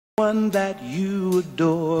one that you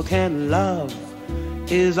adore can love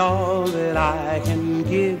is all that I can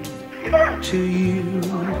give to you.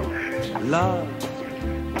 Love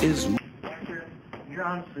is You're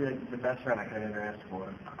honestly like the best friend I could ever ask for.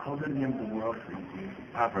 I'll go to the end of the world for you.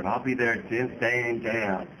 Alfred, I'll be there day in, day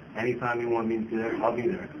out. Anytime you want me to be there, I'll be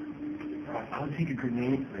there. I'll take a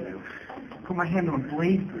grenade for you. Put my hand on a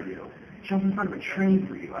blade for you. Jump in front of a train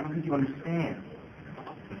for you. I don't think you understand.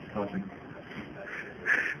 I'm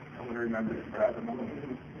going to remember this forever.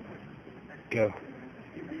 Go.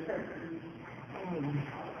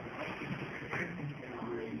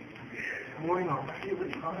 Morning,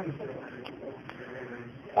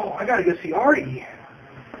 oh, I gotta go see Artie.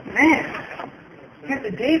 Man, half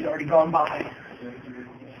the day's already gone by.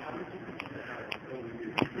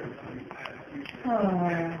 Oh.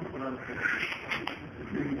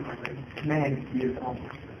 Man, it's beautiful.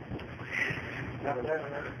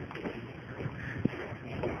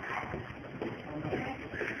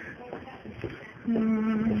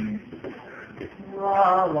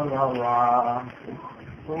 La la la la.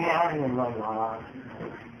 La la la la.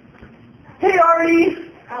 Hey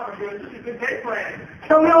Artie! How are you? This is a good day plan.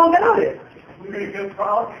 Tell me all about it. We're going to go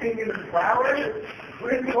frolicking in the flowers.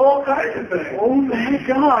 We're going to do all kinds of things. Oh my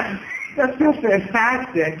God. That's so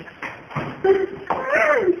fantastic.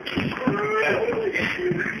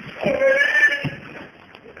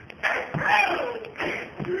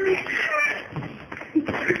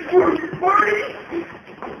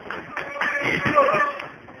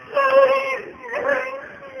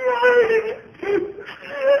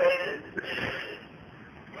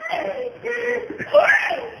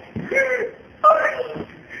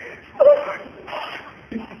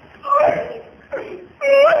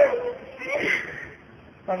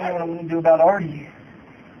 I don't know what I'm going to do about Artie.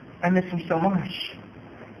 I miss him so much.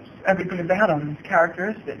 Everything about him, his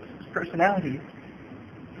characteristics, his personality.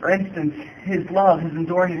 For instance, his love, his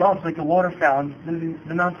enduring love is like a water fountain,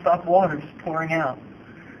 the non-stop water just pouring out.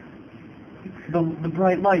 The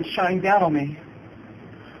bright light shining down on me.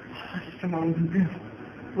 I just don't know what I'm going to do.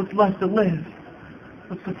 What's left to live?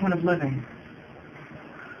 What's the point of living?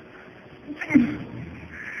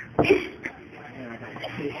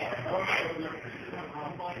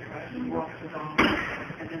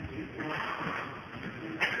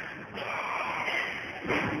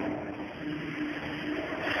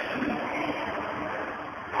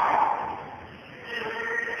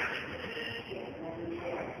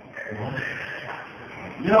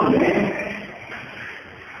 No, man.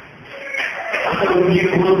 So you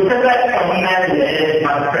will select on that list,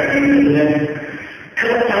 my president.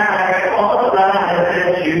 'Cause I all the lives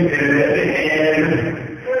that you live in.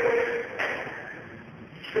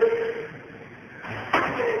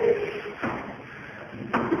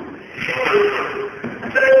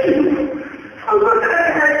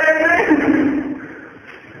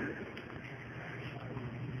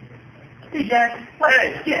 Hey, Jack.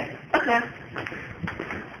 Hey, yeah. Okay.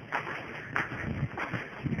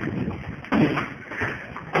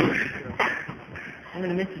 I'm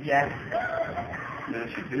gonna miss you, Jack. No,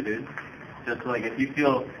 you do, dude. Just like if you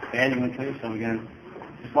feel bad, you want to tell yourself again,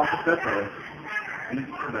 just watch the stuff for us.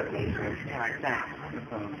 Alright, thanks. No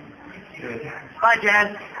problem. Bye,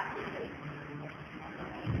 Jack.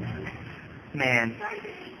 Man,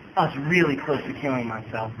 I was really close to killing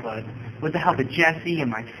myself, but with the help of Jesse and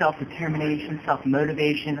my self-determination,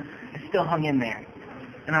 self-motivation, I still hung in there.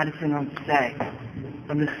 And I just didn't know what to say.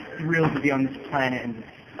 I'm just thrilled to be on this planet and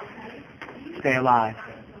just stay alive.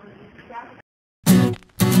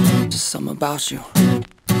 Just something about you.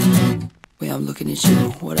 Way I'm looking at you,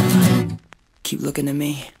 whatever. Keep looking at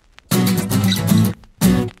me.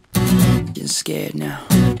 Getting scared now.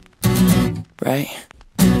 Right?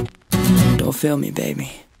 Don't feel me,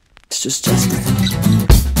 baby. It's just Justin.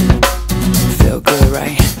 Feel good,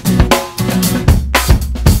 right?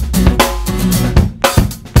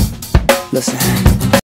 Listen.